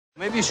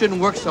Maybe you shouldn't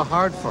work so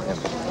hard for him.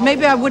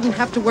 Maybe I wouldn't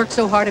have to work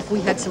so hard if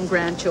we had some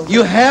grandchildren.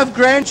 You have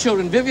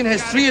grandchildren. Vivian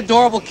has 3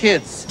 adorable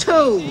kids.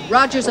 2.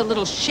 Roger's a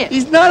little shit.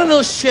 He's not a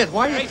little shit.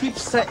 Why do you keep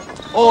saying...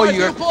 Oh,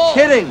 you're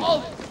kidding.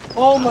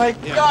 Oh, my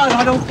God.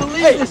 I don't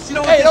believe this. You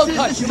know what this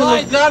is? This is a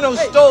Lugano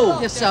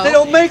stove. Yes, so? They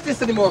don't make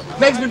this anymore.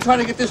 Meg's been trying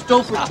to get this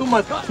stove for 2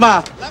 months.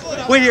 Ma,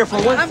 wait here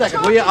for 1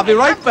 second, will you? I'll be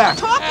right back.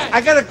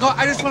 I gotta go.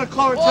 I just want to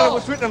call her and tell her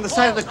what's written on the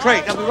side of the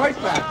crate. I'll be right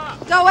back.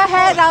 Go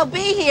ahead, I'll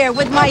be here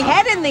with my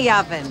head in the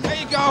oven. There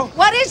you go.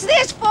 What is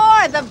this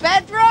for? The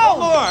bedroom? No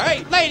more.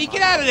 Hey, lady,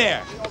 get out of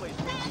there.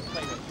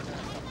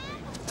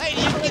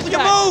 Lady, you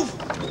move.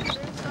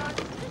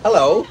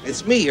 Hello,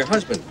 it's me, your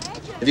husband.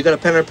 Have you got a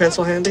pen or a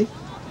pencil handy?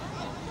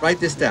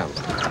 Write this down.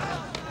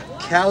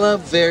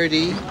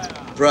 Calaverde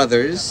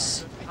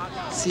Brothers,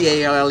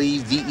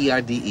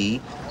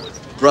 C-A-L-L-E-V-E-R-D-E,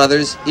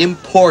 Brothers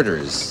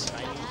Importers.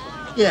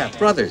 Yeah,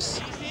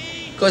 brothers.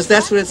 Because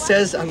that's what it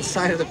says on the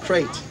side of the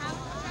crate.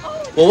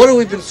 Well, what have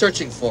we been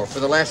searching for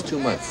the last 2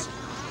 months?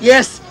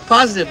 Yes,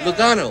 positive,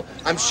 Lugano.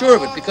 I'm sure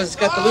of it because it's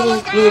got the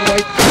little blue and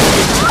white...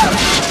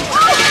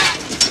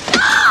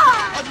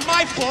 That's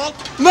my fault.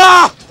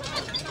 Ma!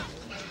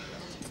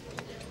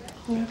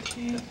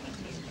 Okay.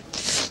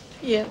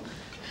 Yeah.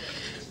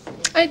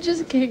 I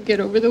just can't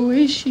get over the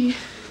way she...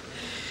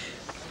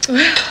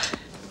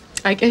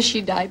 I guess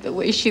she died the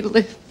way she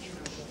lived.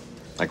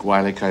 Like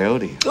Wile E.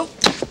 Coyote.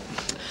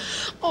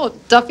 Oh,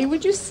 Duffy,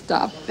 would you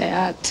stop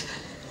that?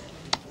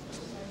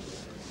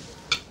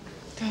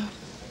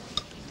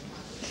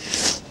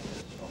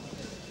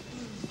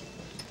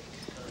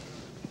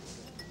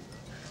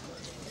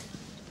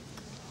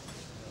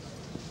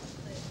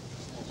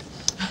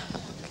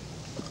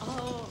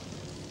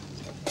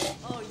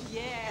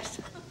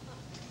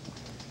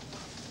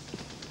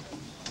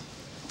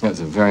 That was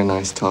a very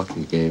nice talk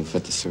you gave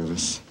at the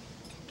service.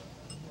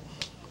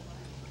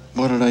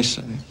 What did I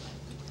say?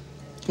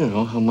 You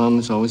know, how Mom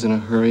was always in a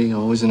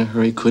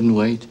hurry, couldn't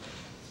wait.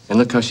 And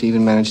look how she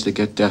even managed to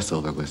get death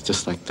over with,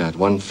 just like that,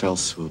 one fell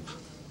swoop.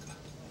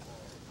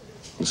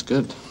 It was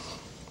good.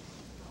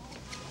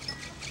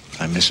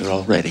 I miss her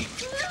already.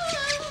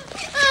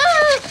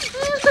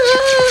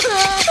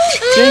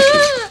 Jakey.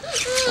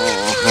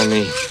 Oh,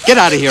 honey. Get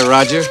out of here,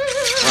 Roger.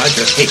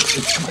 Roger, hey,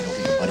 come on over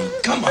here, buddy.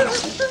 Come on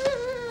over.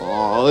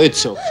 Oh,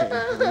 it's okay,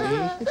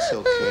 honey. It's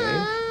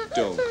okay.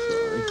 Don't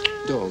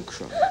cry. Don't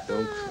cry.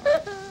 Don't cry.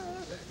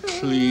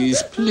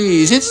 Please,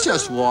 please. It's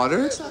just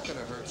water. It's not gonna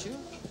hurt you.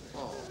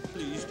 Oh,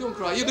 please, don't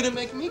cry. You're gonna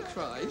make me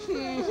cry.